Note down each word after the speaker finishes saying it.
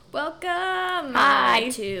Welcome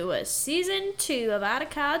to season 2 of Out of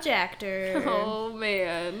College Actor. Oh,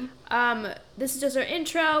 man. This is just our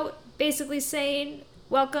intro, basically saying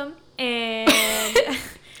welcome and...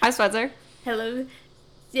 Hi, Spencer. Hello.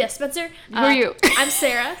 Yeah, Spencer. Who are you? I'm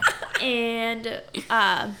Sarah, and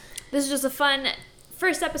this is just a fun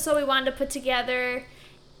first episode we wanted to put together.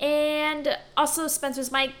 And also,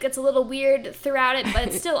 Spencer's mic gets a little weird throughout it, but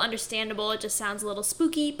it's still understandable. It just sounds a little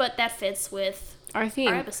spooky, but that fits with our theme.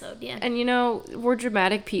 Our episode, yeah. And you know, we're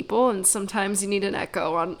dramatic people, and sometimes you need an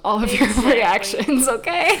echo on all of your reactions,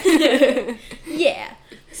 okay? Yeah.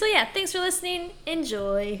 So yeah, thanks for listening.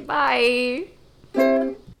 Enjoy. Bye.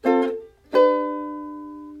 Out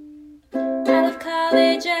of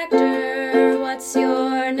college actor, what's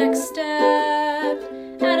your next step?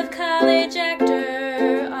 Out of college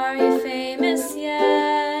actor, are you famous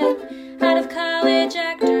yet? Out of college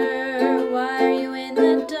actor, why are you in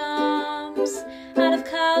the dumps? Out of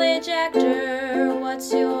college actor,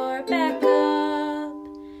 what's your backup?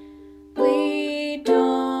 We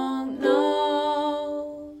don't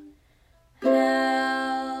know.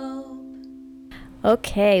 Help.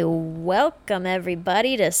 Okay, welcome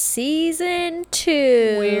everybody to season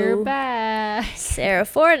 2. We're back. Sarah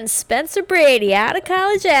Ford and Spencer Brady, Out of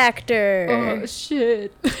College Actor. Oh,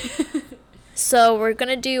 shit. So we're going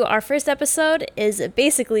to do, our first episode is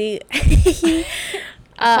basically...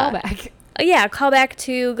 Callback. Yeah, a callback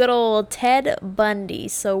to good old Ted Bundy.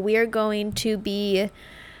 So we're going to be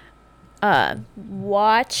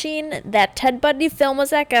watching that Ted Bundy film with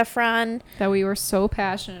Zac Efron. That we were so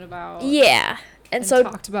passionate about. Yeah. And so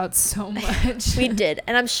talked about so much. We did.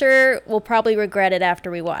 And I'm sure we'll probably regret it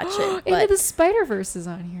after we watch it. Into the Spider-Verse is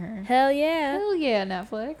on here. Hell yeah. Hell yeah,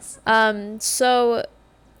 Netflix. So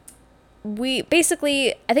we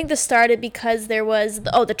basically, I think this started because there was,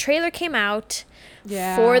 the trailer came out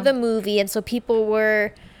for the movie. And so people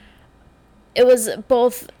were, it was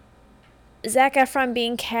both Zac Efron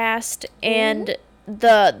being cast and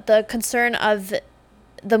the concern of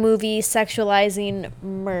the movie sexualizing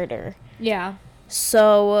murder. Yeah.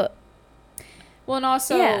 So, well, and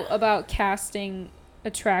also about casting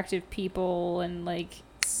attractive people and like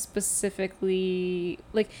specifically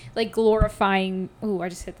like glorifying. Ooh, I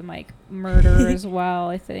just hit the mic. Murder as well.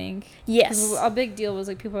 I think. Yes. A big deal was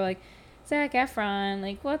like people were like Zac Efron,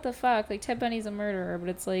 like what the fuck, like Ted Bundy's a murderer, but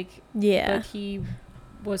it's like but he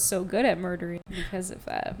was so good at murdering because of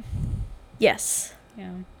that. Yes.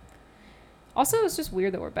 Yeah. Also, it's just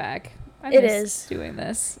weird that we're back. It is doing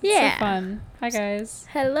this. Yeah. It's so fun. Hi guys.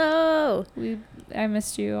 Hello. I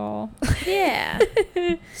missed you all. Yeah.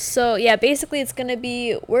 So yeah, basically it's gonna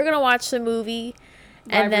be, we're gonna watch the movie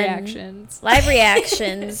and live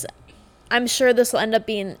reactions. I'm sure this will end up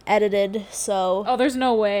being edited. So. Oh, there's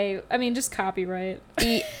no way. I mean, just copyright.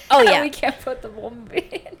 Oh yeah. We can't put the whole movie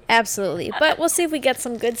in. Absolutely, but we'll see if we get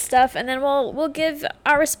some good stuff, and then we'll give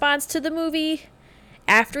our response to the movie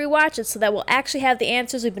after we watch it, so that we'll actually have the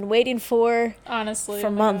answers we've been waiting for. Honestly, for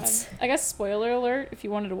months. God. I guess spoiler alert if you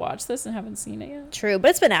wanted to watch this and haven't seen it yet. True, but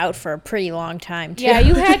it's been out for a pretty long time too. Yeah,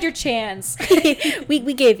 you had your chance.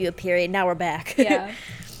 we gave you a period. Now we're back. Yeah.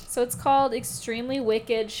 So it's called Extremely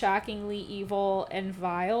Wicked, Shockingly Evil, and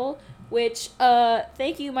Vile, which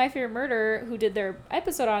thank you My Favorite Murder who did their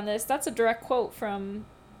episode on this. That's a direct quote from,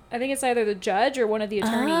 I think it's either the judge or one of the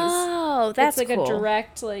attorneys. Oh, that's cool. It's like cool. a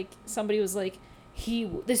direct, like somebody was like,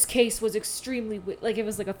 this case was extremely like it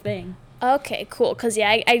was like a thing. Okay, cool. Because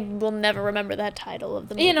I will never remember that title of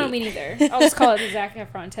the movie. You know, me neither. I'll just call it the Zac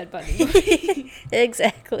Efron Ted Bundy.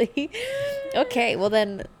 Exactly. Okay, well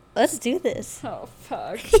then let's do this. Oh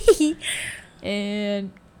fuck.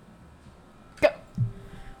 And go.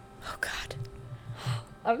 Oh god.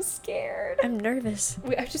 I'm scared. I'm nervous.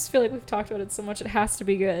 I just feel like we've talked about it so much. It has to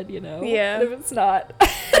be good, you know. Yeah. And if it's not,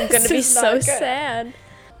 I'm gonna be so sad.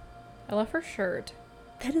 I love her shirt.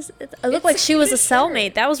 It looked like she was a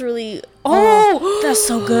cellmate. That was really... Oh! That was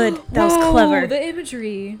so good. That was clever. The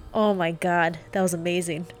imagery. Oh my god. That was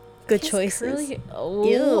amazing. Good choices. Oh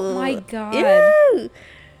Ew. my god. Ew.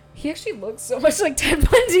 He actually looks so much like Ted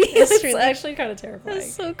Bundy. It's really, actually kind of terrifying.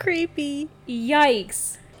 That's so creepy.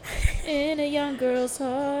 Yikes. In a young girl's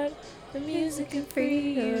heart, the music and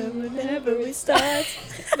freedom whenever we start.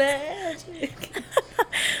 Magic.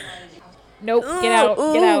 Nope. Get out.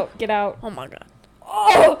 Ooh. Get out. Get out. Oh my god.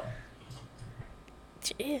 Oh!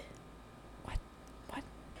 Gee. What?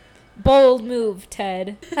 Bold move,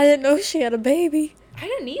 Ted. I didn't know she had a baby. I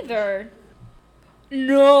didn't either.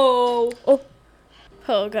 No.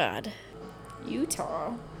 Oh god.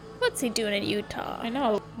 Utah. What's he doing in Utah? I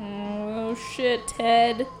know. Oh shit,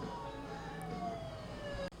 Ted.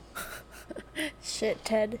 Shit,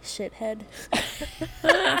 Ted. Shithead.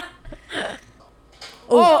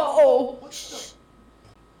 Oh.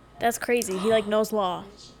 That's crazy. He like knows law.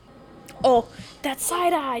 Oh, that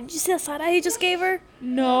side eye. Did you see that side eye he just gave her?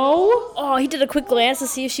 No. Oh, he did a quick glance to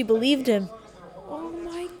see if she believed him. Oh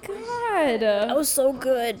my god. That was so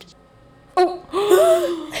good. Oh.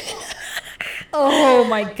 Oh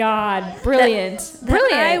my god. Brilliant.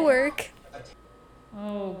 Brilliant. Eye work.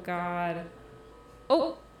 Oh god.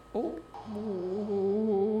 Oh. Oh.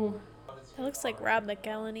 Ooh. That looks like Rob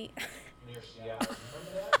McElhenney.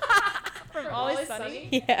 From Always Sunny?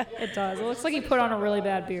 Yeah. It does. It looks like he put on a really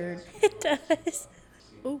bad beard. It does.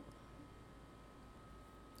 Ooh.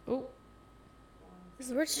 Ooh. Does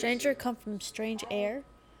the word stranger come from strange air?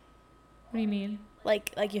 What do you mean?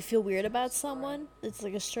 Like you feel weird about someone? It's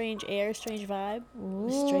like a strange air, strange vibe. Ooh.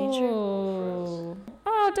 A stranger.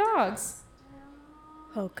 Oh, dogs.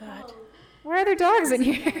 Oh god. Why are there dogs in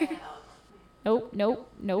here? Nope, nope,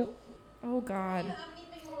 nope. Oh god.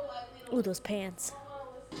 Ooh, those pants.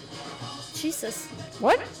 Jesus.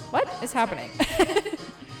 What? What is happening?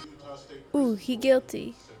 Ooh, he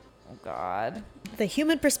guilty. Oh god. The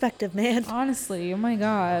human perspective, man. Honestly, oh my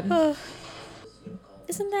god. Oh.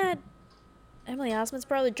 Isn't that Emily Osment's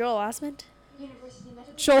brother, Joel Osment?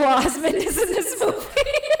 Joel Osment is in this movie.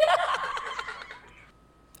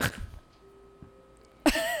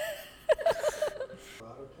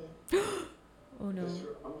 Oh no.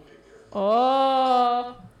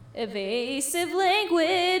 Oh, evasive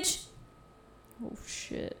language. Oh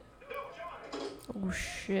shit. Oh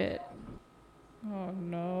shit. Oh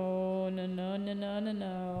no, no, no, no, no, no,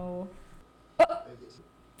 no.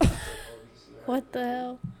 What the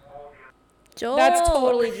hell? Joel. That's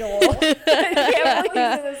totally Joel. I can't believe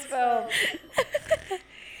he's in this film.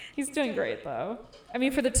 He's doing great though. I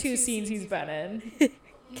mean, for the 2 scenes he's been in.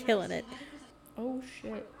 Killing it. Oh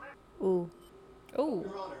shit. Ooh. Oh.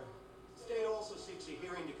 Your Honor, State also seeks a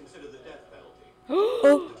hearing to consider the death penalty.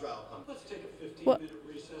 Oh. The trial comes. Let's take a 15-minute What?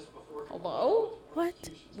 recess before. Hello? What?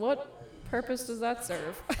 What purpose does that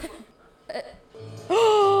serve?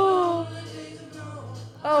 Oh.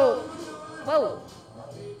 Oh. Whoa.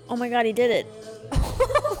 Oh my god, he did it.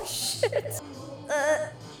 Oh shit.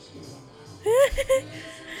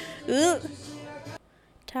 Ooh.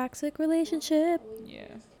 Toxic relationship.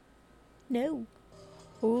 Yeah. No.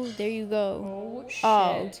 Ooh, there you go. Oh shit.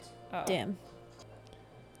 Oh, Oh. damn.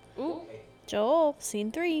 Ooh. Joel, scene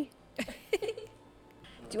 3. Do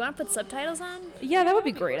you want to put subtitles on? Yeah, that would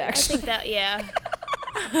be great I actually. think that, yeah.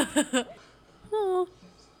 Oh,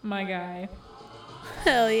 My guy.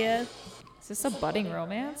 hell yeah. Is this a budding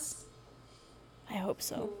romance? I hope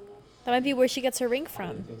so. That might be where she gets her ring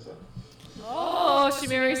from. Oh, she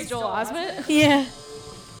marries Joel Osment? Yeah.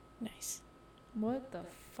 Nice. What the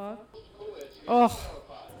fuck? Oh.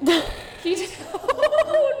 He did.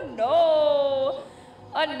 Oh no.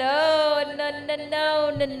 Oh no. No, no,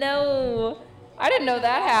 no, no, no. I didn't know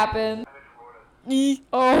that happened.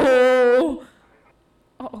 Oh.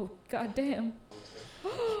 Oh, goddamn.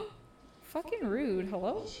 Fucking rude.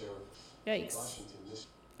 Hello? Yikes.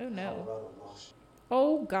 Oh no.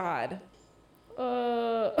 Oh god.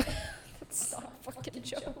 That's not a fucking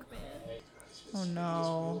joke, man. Oh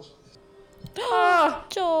no. Ah,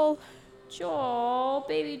 Joel. Joel,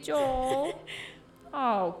 baby Joel.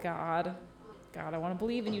 Oh god. God, I want to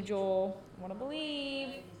believe in you, Joel. I want to believe.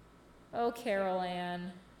 Oh, Carol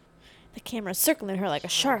Ann. The camera's circling her like a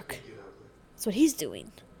shark. That's what he's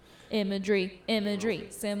doing. Imagery, imagery,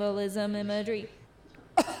 symbolism, imagery.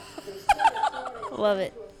 Love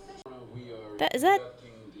it. Is that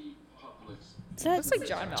Looks like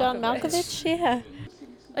John Malkovich. John Malkovich? Yeah.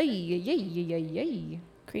 Ay, ay, ay, ay, ay.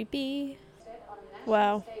 Creepy.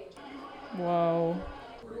 Wow. Whoa.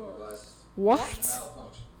 What?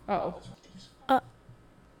 Oh.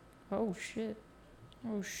 Oh shit.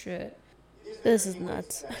 Oh shit. This is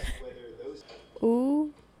nuts.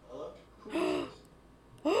 Ooh.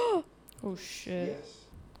 Oh shit.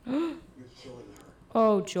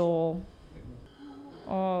 Oh Joel.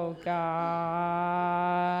 Oh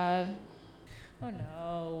god. Oh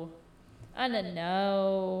no. Oh no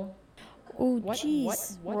no. Oh What?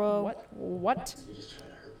 jeez. What? Bro. What?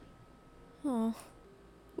 Oh.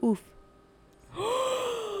 Oof.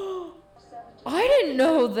 I didn't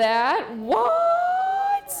know that.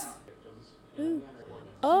 What? Ooh.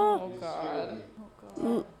 Oh Oh. god.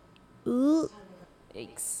 Ooh. Ooh.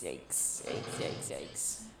 Yikes! Yikes!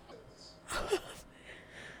 Yikes!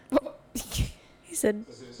 Yikes! He said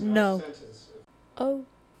no. Oh.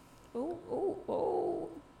 Oh! Oh! Oh!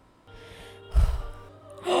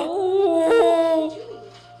 Oh!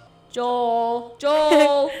 Joel!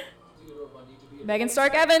 Joel! Megan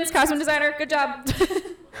Stark Evans, costume designer. Good job.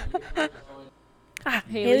 Ah,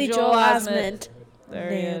 Haley Joel Osment.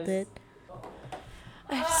 Nailed it.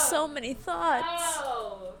 I have so many thoughts.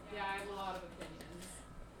 Oh! Yeah, I have a lot of opinions.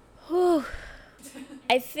 Whew.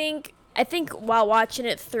 I think while watching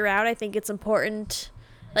it throughout, I think it's important,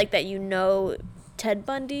 like, that you know Ted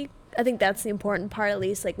Bundy. I think that's the important part, at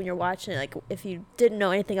least, like, when you're watching it. Like, if you didn't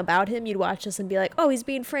know anything about him, you'd watch this and be like, oh, he's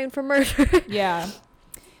being framed for murder. Yeah.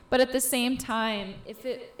 But at the same time,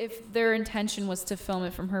 if their intention was to film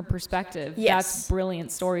it from her perspective, that's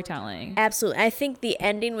brilliant storytelling. Absolutely. I think the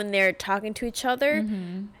ending when they're talking to each other,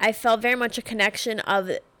 I felt very much a connection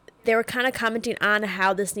of, they were kind of commenting on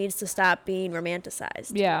how this needs to stop being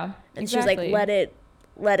romanticized. Yeah. And she was like,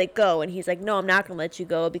 let it go. And he's like, no, I'm not going to let you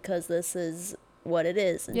go because this is what it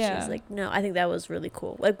is. And she's like, no, I think that was really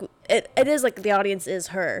cool. Like, it is like the audience is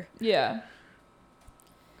her. Yeah.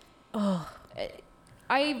 Oh.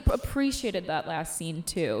 I appreciated that last scene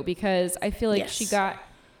too, because I feel like she got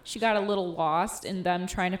a little lost in them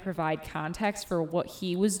trying to provide context for what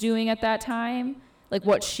he was doing at that time, like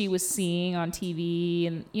what she was seeing on TV,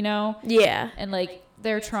 and and like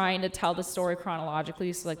they're trying to tell the story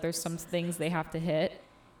chronologically, so like there's some things they have to hit,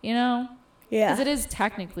 because it is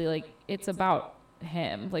technically like it's about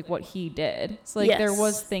him, like what he did, so like there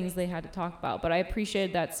was things they had to talk about. But I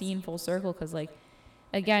appreciated that scene full circle, because like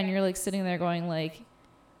again, you're like sitting there going like,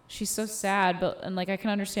 she's so sad, and like I can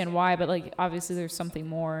understand why, but like obviously there's something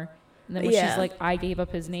more. And then when she's like, I gave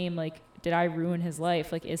up his name, like, did I ruin his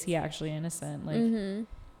life? Like, is he actually innocent? Like, And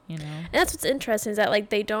that's what's interesting, is that like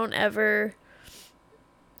they don't ever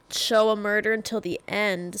show a murder until the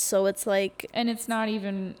end, so it's like, and it's not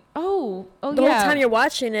even the whole time you're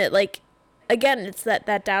watching it, like, again, it's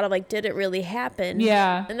that doubt of like, did it really happen?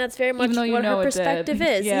 And that's very much what her perspective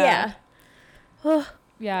is. Yeah,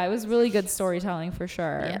 it was really good storytelling for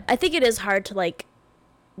sure. Yeah. I think it is hard to like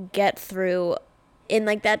get through in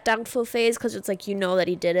like that doubtful phase, because it's like, that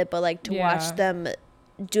he did it, but like to watch them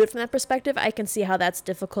do it from that perspective, I can see how that's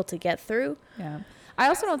difficult to get through. Yeah. I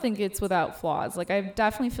also don't think it's without flaws. Like, I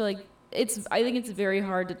definitely feel like I think it's very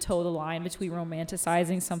hard to toe the line between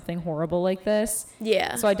romanticizing something horrible like this.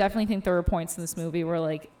 Yeah. So I definitely think there were points in this movie where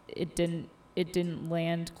like it didn't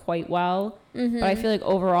land quite well. But I feel like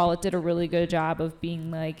overall it did a really good job of being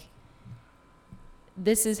like,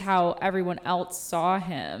 this is how everyone else saw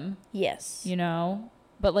him. Yes.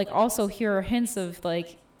 But like also here are hints of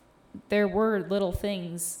like, there were little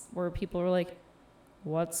things where people were like,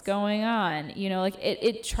 what's going on? Like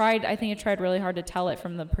it tried really hard to tell it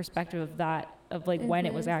from the perspective of that, of like when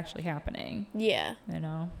it was actually happening. Yeah.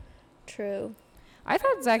 True. I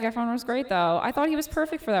thought Zac Efron was great, though. I thought he was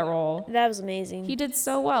perfect for that role. That was amazing. He did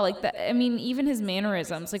so well. Like, even his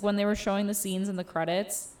mannerisms, like when they were showing the scenes in the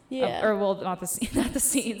credits. Yeah. Not the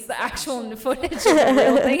scenes, the actual footage of the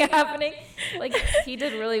real thing happening. Like, he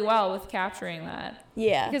did really well with capturing that.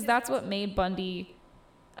 Yeah. Because that's what made Bundy.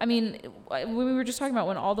 I mean, we were just talking about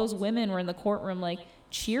when all those women were in the courtroom, like,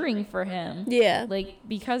 cheering for him. Yeah. Like,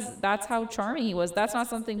 because that's how charming he was. That's not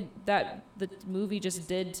something that the movie just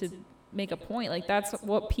did to make a point. Like, that's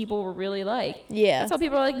what people were really like. Yeah. That's how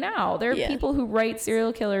people are like now. There are people who write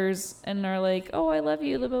serial killers and are like, oh, I love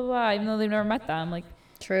you, blah, blah, blah, even though they've never met them. Like,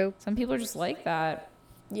 true. Some people are just like that.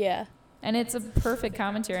 Yeah. And it's a perfect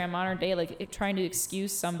commentary on modern day, like trying to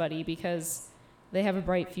excuse somebody because they have a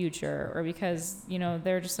bright future, or because,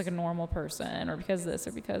 they're just like a normal person, or because this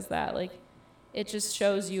or because that. Like, it just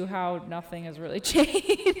shows you how nothing has really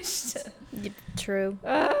changed. True.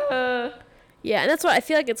 Yeah, and that's what I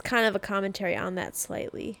feel like it's kind of a commentary on that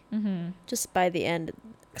slightly. Just by the end.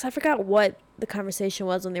 Because I forgot what the conversation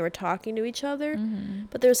was when they were talking to each other.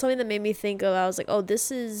 But there was something that made me think of, I was like, oh,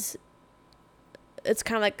 it's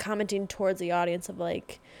kind of like commenting towards the audience of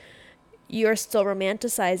like, you're still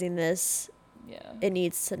romanticizing this. Yeah. It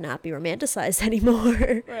needs to not be romanticized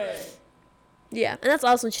anymore. Right. Yeah, and that's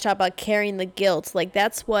also when she talked about carrying the guilt. Like,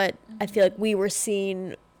 that's what I feel like we were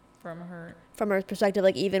seeing from her perspective,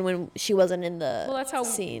 like even when she wasn't in the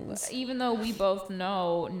scenes. Even though we both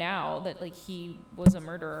know now that like he was a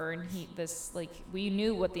murderer, and we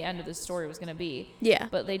knew what the end of this story was going to be. Yeah.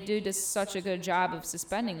 But they do just such a good job of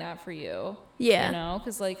suspending that for you. Yeah.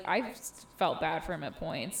 Because like I felt bad for him at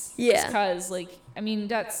points. Yeah. Because like, I mean,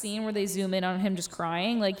 that scene where they zoom in on him just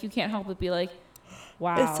crying, like you can't help but be like,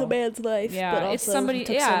 wow. It's a man's life. Yeah, but also it's somebody.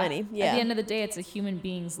 Took yeah. So many. Yeah. At the end of the day, it's a human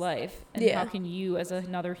being's life, and how can you, as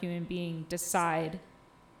another human being, decide?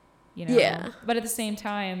 Yeah. But at the same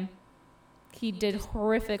time, he did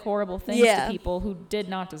horrible things to people who did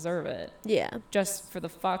not deserve it. Yeah. Just for the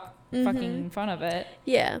fucking fun of it.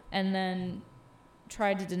 Yeah. And then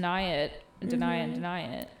tried to deny it and deny it and deny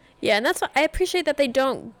it. Yeah, and that's why I appreciate that they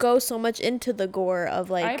don't go so much into the gore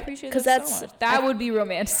of like. I appreciate that so much. That would be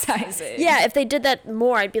romanticizing. Yeah, if they did that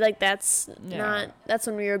more, I'd be like, that's not. That's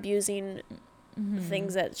when we were abusing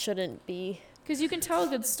things that shouldn't be. Because you can tell a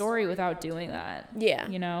good story without doing that. Yeah.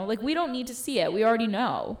 You know, like we don't need to see it. We already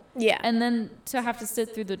know. Yeah. And then to have to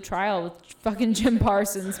sit through the trial with fucking Jim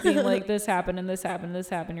Parsons being like, this happened and this happened and this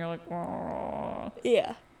happened. You're like, oh.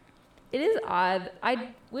 Yeah. It is odd. I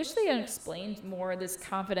wish they had explained more of this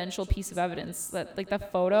confidential piece of evidence that, like, the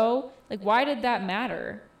photo, like, why did that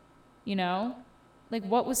matter? You know? Like,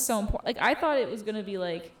 what was so important? Like, I thought it was going to be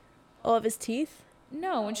like... All of his teeth?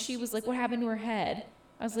 No, and she was like, what happened to her head?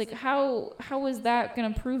 I was like, how is that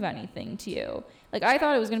going to prove anything to you? Like, I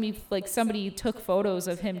thought it was going to be, like, somebody took photos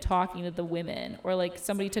of him talking to the women, or, like,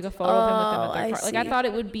 somebody took a photo of him with them at their car. Like, I thought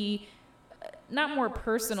it would be not more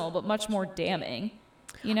personal, but much more damning.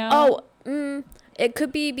 You know? It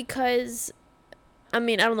could be because, I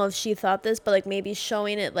mean, I don't know if she thought this, but like maybe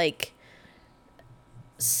showing it like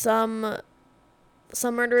some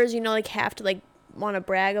murderers, you know, like have to like want to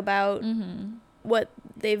brag about what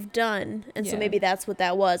they've done, and so maybe that's what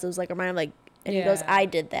that was. It was like a reminder, like, and he goes, "I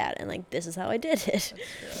did that, and like this is how I did it."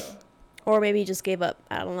 Or maybe he just gave up.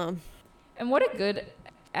 I don't know. And what a good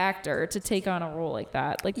actor to take on a role like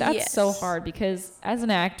that. Like, that's so hard, because as an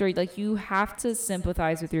actor, like, you have to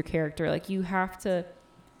sympathize with your character. Like, you have to,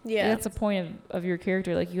 that's a point of your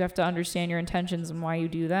character. Like, you have to understand your intentions and why you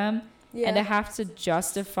do them, and to have to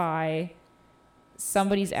justify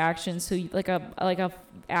somebody's actions who, like a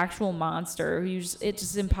actual monster who it's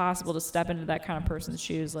just impossible to step into that kind of person's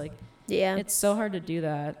shoes. Like, it's so hard to do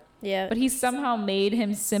that. But he somehow made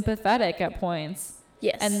him sympathetic at points.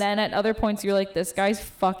 Yes. And then at other points, you're like, this guy's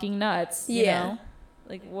fucking nuts. You know?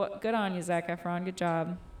 Like, what? Good on you, Zac Efron. Good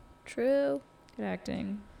job. True. Good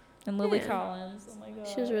acting. And Lily Collins. Oh, my God.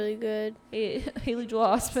 She was really good. Haley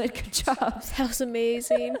Joel Osment. Good job. That was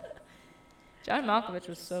amazing. John Malkovich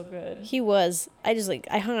was so good. He was. I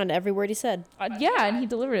hung on to every word he said. And he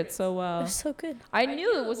delivered it so well. It was so good. I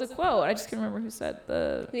knew it was a quote. I just couldn't remember who said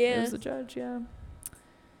it was the judge,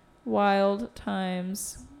 Wild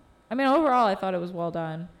times. I mean, overall, I thought it was well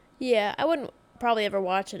done. Yeah, I wouldn't probably ever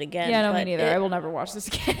watch it again. Yeah, no, me neither. I will never watch this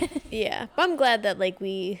again. Yeah, but I'm glad that like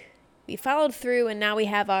we followed through, and now we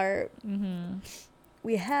have our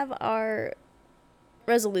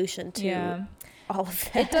resolution to all of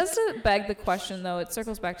that. It does beg the question, though. It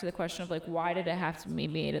circles back to the question of like, why did it have to be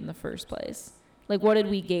made in the first place? Like, what did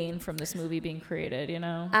we gain from this movie being created? You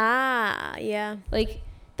know? Yeah. Like.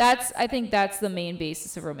 I think that's the main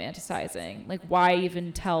basis of romanticizing. Like, why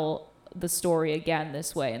even tell the story again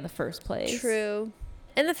this way in the first place? True.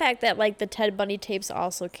 And the fact that, like, the Ted Bundy tapes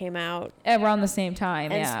also came out. Around the same time,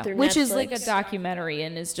 Which Netflix. Is, like, a documentary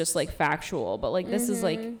and is just, like, factual. But, like, this is,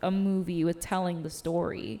 like, a movie with telling the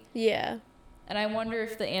story. Yeah. And I wonder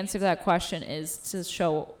if the answer to that question is to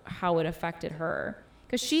show how it affected her.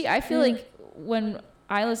 Because I feel like when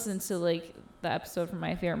I listen to, like, the episode from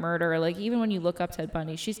My Favorite Murder, like, even when you look up Ted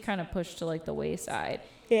Bundy, she's kind of pushed to like the wayside.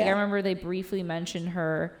 Like, I remember they briefly mentioned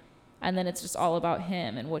her, and then it's just all about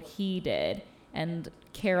him and what he did, and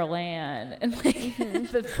Carol Ann, and like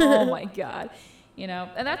oh my God, you know.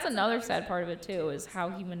 And that's another sad part of it too, is how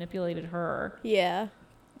he manipulated her.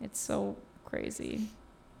 It's so crazy.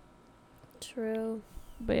 True.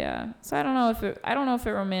 But yeah, so I don't know if it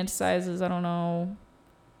romanticizes. I don't know.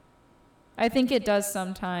 I think it does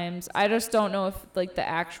sometimes. I just don't know if like the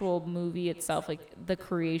actual movie itself, like the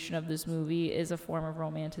creation of this movie, is a form of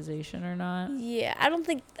romanticization or not. Yeah, I don't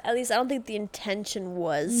think the intention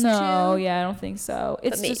was. No, I don't think so.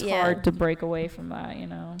 It's just hard to break away from that, you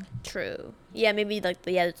know. True. Yeah, maybe like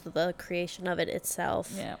the creation of it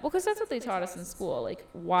itself. Yeah, well, because that's what they taught us in school. Like,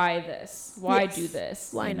 why this? Why do this?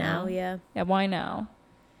 Why now? Yeah. Yeah, why now?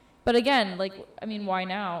 But again, like, I mean, why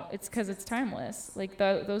now? It's because it's timeless. Like,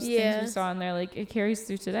 those things we saw in there, like, it carries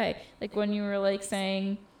through today. Like, when you were, like,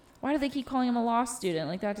 saying, why do they keep calling him a law student?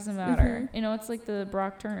 Like, that doesn't matter. You know, it's like the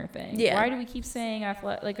Brock Turner thing. Yeah. Why do we keep saying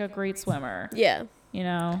like a great swimmer? Yeah. You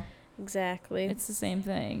know? Exactly. It's the same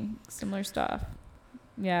thing. Similar stuff.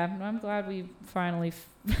 Yeah, I'm glad we finally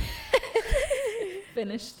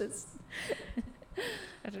finished this.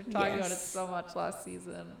 After talking about it so much last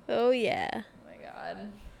season. Oh, yeah. Oh, my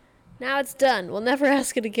God. Now it's done. We'll never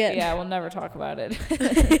ask it again. Yeah, we'll never talk about it.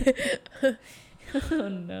 Oh,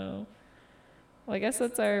 no. Well, I guess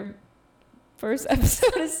that's our first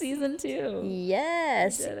episode of season 2.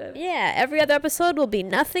 Yes. We did it. Yeah, every other episode will be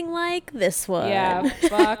nothing like this one. Yeah,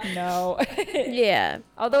 fuck no. Yeah.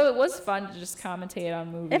 Although it was fun to just commentate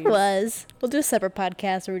on movies. It was. We'll do a separate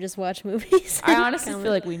podcast where we just watch movies. I honestly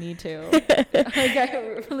feel like we need to. Like,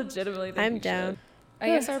 I legitimately think I'm down. I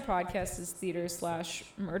guess our podcast is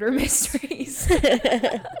theater/murder mysteries.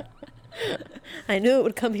 I knew it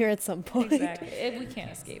would come here at some point. Exactly. We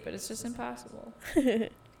can't escape it. It's just impossible.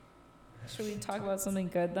 Should we talk about something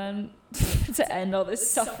good then to end all this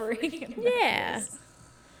suffering? Yeah.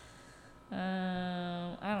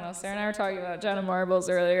 I don't know. Sarah and I were talking about Jenna Marbles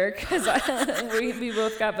earlier because we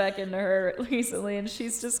both got back into her recently, and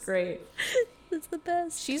she's just great. That's the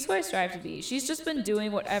best. She's who I strive to be. She's just been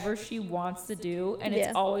doing whatever she wants to do, and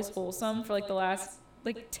it's always wholesome for like the last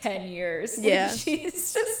 10 years. Yeah.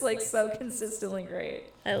 She's just like so consistently great.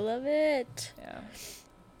 I love it. Yeah.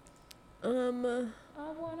 I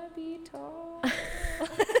wanna be tall.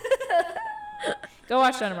 Go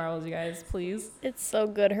watch Jenna Marbles, you guys, please. It's so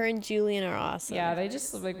good. Her and Julian are awesome. Yeah, they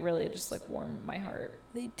just really just warm my heart.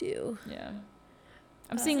 They do. Yeah.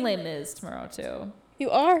 I'm seeing Les Mis tomorrow too.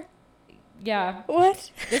 You are? Yeah. What?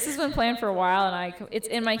 This has been planned for a while, and it's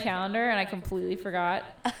in my calendar, and I completely forgot.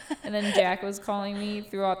 And then Jack was calling me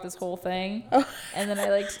throughout this whole thing, and then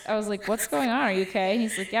I was like, "What's going on? Are you okay?" And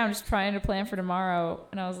he's like, "Yeah, I'm just trying to plan for tomorrow."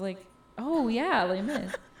 And I was like, "Oh yeah, Les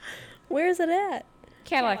Mis." Where is it at?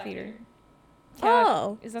 Cadillac Theater.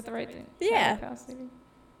 Is that the right thing? Yeah. Cadillac Theater?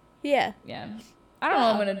 Yeah. Yeah. I don't know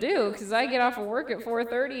what I'm going to do because I get off of work at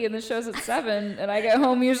 4:30 and the show's at 7 and I get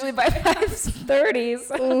home usually by 5:30.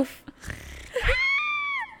 So. Oof.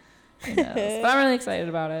 Who knows? But I'm really excited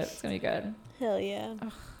about it. It's going to be good. Hell yeah.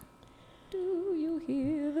 Ugh. Do you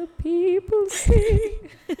hear the people sing?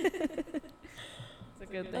 It's a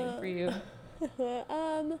good thing for you.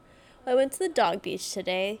 I went to the dog beach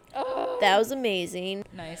today. Oh. That was amazing.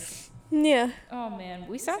 Nice. Yeah. Oh, man.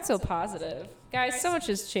 We sound so positive. Guys, so much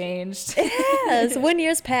has changed. Yes. 1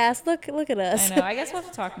 year's passed. Look at us. I know. I guess we'll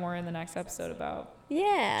have to talk more in the next episode about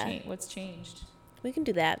what's changed. We can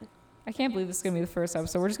do that. I can't believe this is going to be the first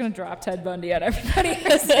episode. We're just going to drop Ted Bundy on everybody.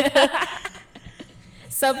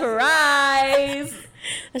 Surprise!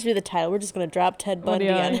 That should be the title. We're just going to drop Ted Bundy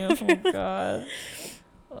on everyone. Oh, God.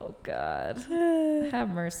 Oh, God. Have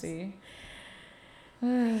mercy.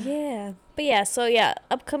 Yeah. But yeah, so yeah,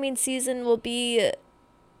 upcoming season will be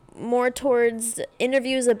more towards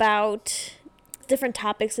interviews about different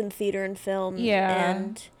topics in theater and film. Yeah.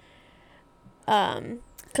 And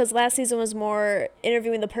because last season was more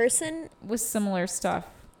interviewing the person. With similar stuff.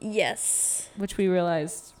 Yes. Which we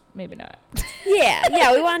realized maybe not.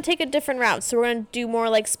 Yeah, we want to take a different route. So we're going to do more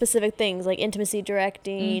like specific things like intimacy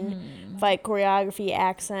directing, fight choreography,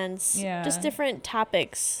 accents. Yeah. Just different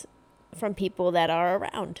topics from people that are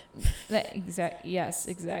around. Yes,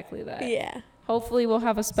 exactly that. Yeah. Hopefully we'll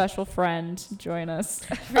have a special friend join us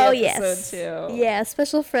for episode 2. Yeah, a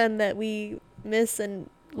special friend that we miss and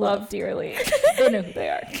love dearly. They know who they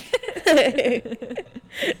are.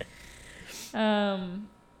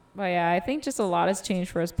 But yeah, I think just a lot has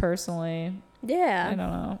changed for us personally. Yeah. I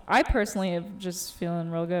don't know. I personally am just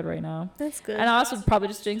feeling real good right now. That's good. And I also probably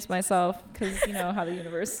just jinx myself because you know how the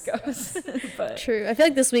universe goes. But true. I feel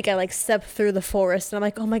like this week I stepped through the forest and I'm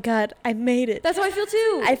like, oh my God, I made it. That's how I feel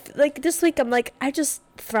too. This week I'm like, I'm just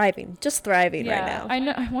thriving right now. I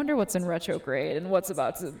know. I wonder what's in retrograde and what's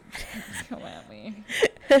about to come at me.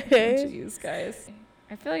 Jeez, guys.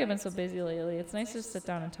 I feel like I've been so busy lately. It's nice to just sit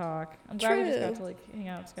down and talk. I'm glad we just got to hang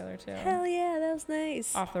out together too. Hell yeah, that was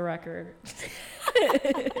nice. Off the record.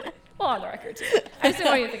 Well, on the record too. I just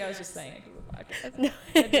didn't want you to think I was just saying it because of the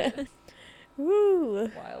podcast. No.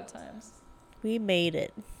 Woo. Wild times. We made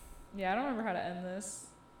it. Yeah, I don't remember how to end this.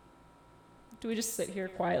 Do we just sit here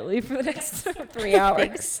quietly for the next 3 hours? I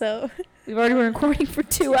think so. We've already been recording for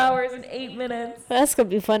 2 hours and 8 minutes. That's going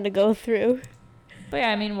to be fun to go through. But yeah,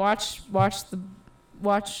 I mean, watch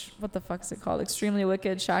what the fuck is it called? Extremely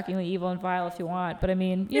Wicked, Shockingly Evil, and Vile if you want. But I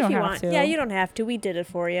mean, you don't have to. Yeah, you don't have to. We did it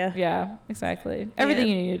for you. Yeah, exactly. Everything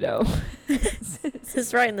you need to know. This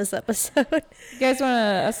is right in this episode. You guys want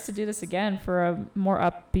us to do this again for a more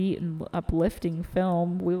upbeat and uplifting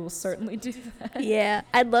film? We will certainly do that. Yeah,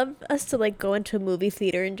 I'd love us to go into a movie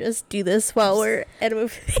theater and just do this while we're at a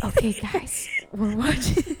movie theater. Okay, guys, we're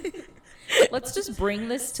watching. Let's just bring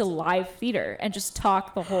this to live theater and just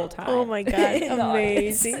talk the whole time. Oh my God,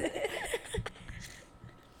 amazing.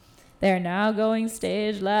 They're now going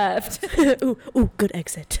stage left. ooh, good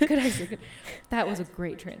exit. Good exit. That was a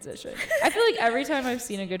great transition. I feel like every time I've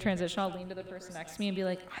seen a good transition, I'll lean to the person next to me and be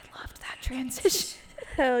like, I loved that transition.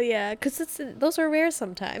 Hell yeah, because those are rare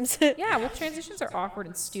sometimes. Yeah, well, transitions are awkward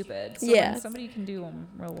and stupid. So yeah. when somebody can do them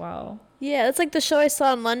real well. Yeah, it's like the show I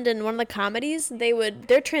saw in London, one of the comedies,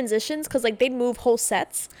 their transitions, because they'd move whole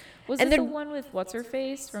sets. Was it the one with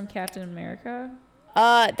What's-Her-Face from Captain America?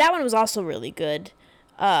 That one was also really good.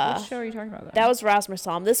 Which show are you talking about? Then? That was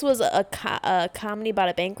Rasmussen. This was a comedy about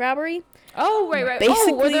a bank robbery. Oh, right.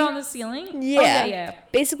 Basically, were they on the ceiling? Yeah. Oh, yeah.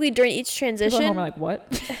 Basically, during each transition. People at home are like, what?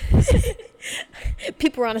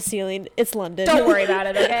 People were on a ceiling. It's London. Don't worry about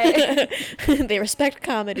it, okay? They respect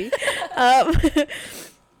comedy.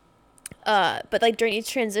 But like during each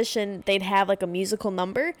transition, they'd have like a musical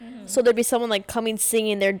number. Mm-hmm. So there'd be someone like coming,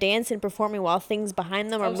 singing, they're dancing, performing while things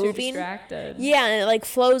behind them are so moving. You're distracted. Yeah, and it like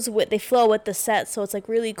they flow with the set, so it's like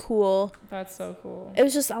really cool. That's so cool. It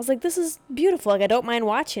was just, I was like, this is beautiful. Like I don't mind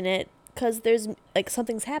watching it because there's like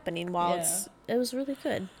something's happening while it was really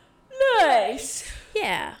good. Nice.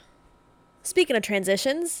 Yeah. Speaking of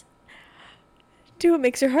transitions, do what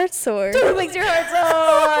makes your heart soar. Do what makes your heart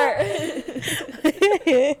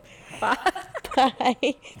soar. Bye.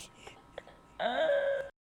 Bye.